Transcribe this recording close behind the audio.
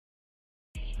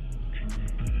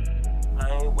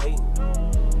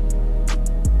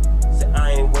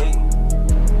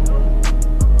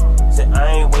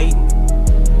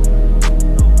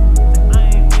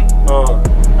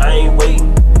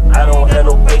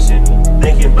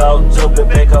jumping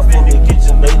back off in the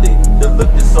kitchen lately. The look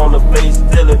that's on her face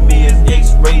telling me it's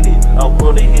X-rated. I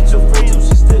wanna hit your friend too,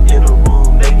 she's still in the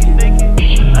room naked.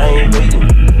 I ain't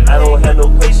waiting, I don't have no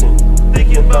patience.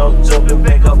 Thinking about jumping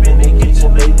back off in the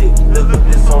kitchen lately. The look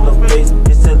that's on her face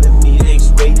is telling me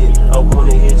X-rated. I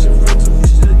wanna hit your friend too,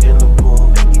 she's still in the room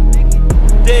naked.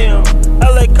 Damn, I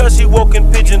like how she walking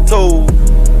pigeon-toed,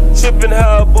 tripping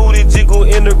how her booty jiggle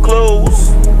in her clothes,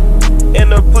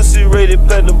 and her pussy rated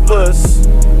platinum plus.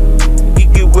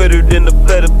 It get wetter than the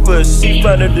platypus. She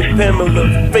finer than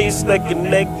Pamela, face like an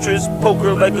actress, poke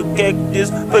her like a cactus,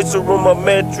 place her on my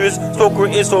mattress, stroke her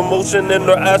in slow motion, and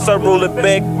her eyes are rolling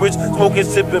backwards, smoking,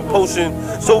 sipping potion,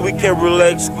 so we can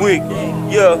relax quick.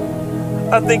 Yeah,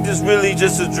 I think this really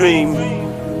just a dream.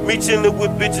 Me chillin'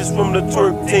 with bitches from the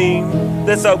twerk team.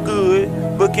 That's how good.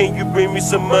 But can you bring me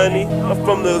some money? I'm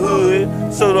from the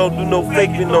hood, so don't do no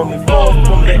faking on me. Far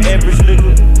from the average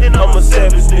nigga, and I'm a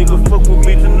savage nigga. Fuck with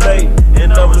me tonight,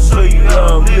 and I'ma show you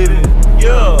how I'm living.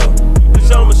 Yeah,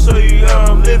 bitch, I'ma show you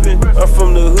how I'm living. I'm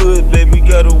from the hood, baby,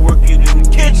 gotta work it in the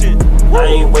kitchen. I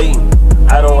ain't waiting,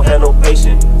 I don't have no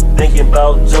patience. Thinking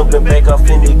about jumping back off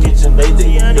in the kitchen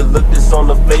lately. The look that's on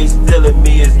the face telling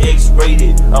me it's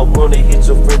X-rated. I wanna hit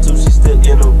your friend too, she's still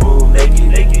in the room naked.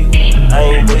 I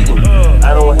ain't waiting,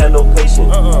 I don't have no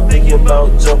patience. Thinking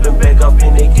about jumping back off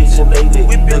in the kitchen lately.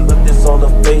 The look that's on the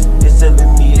face is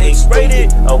telling me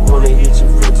X-rated. I wanna hit your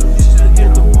friend too, she's still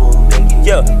in the room naked.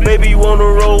 Yeah, baby, you wanna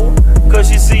roll? Cause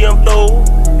she see I'm throw.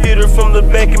 Hit her from the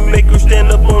back and make her stand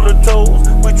up on her toes.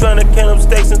 We tryna count up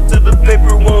stacks until the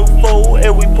paper won't fold,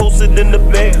 and we post it in the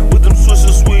back with them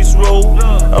Swisher Sweets roll.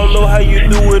 I don't know how you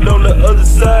do it on the other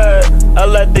side. I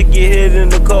like to get hit in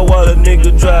the car while a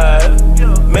nigga drive.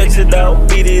 Max it out,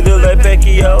 beat it up like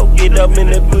Pacquiao. Get up in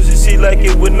that pussy, she like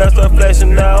it when I start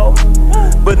flashing out.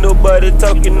 But nobody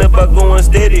talking about going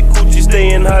steady. Coochie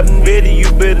staying hot and ready. You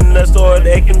better not start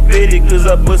acting petty, cause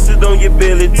I bust it on your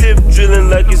belly. Tip drilling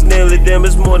like it's nearly damn,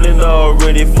 it's more than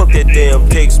already. Fuck that damn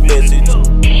text message.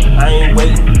 I ain't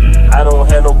waiting, I don't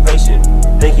have no patience.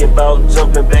 Thinking about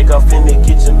jumping back off in the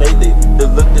kitchen lately. The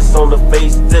look that's on the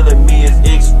face telling me it's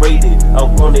X-rated. I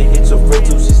wanna hit your friend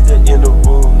too, she's still in the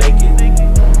room naked.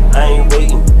 I ain't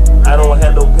waiting, I don't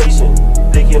have no patience.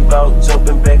 Thinking about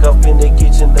jumping back off in the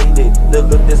kitchen lately. The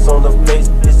look that's on the face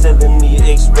is telling me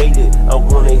X-rated. I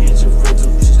wanna hit your friend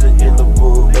too, she's still in the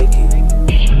room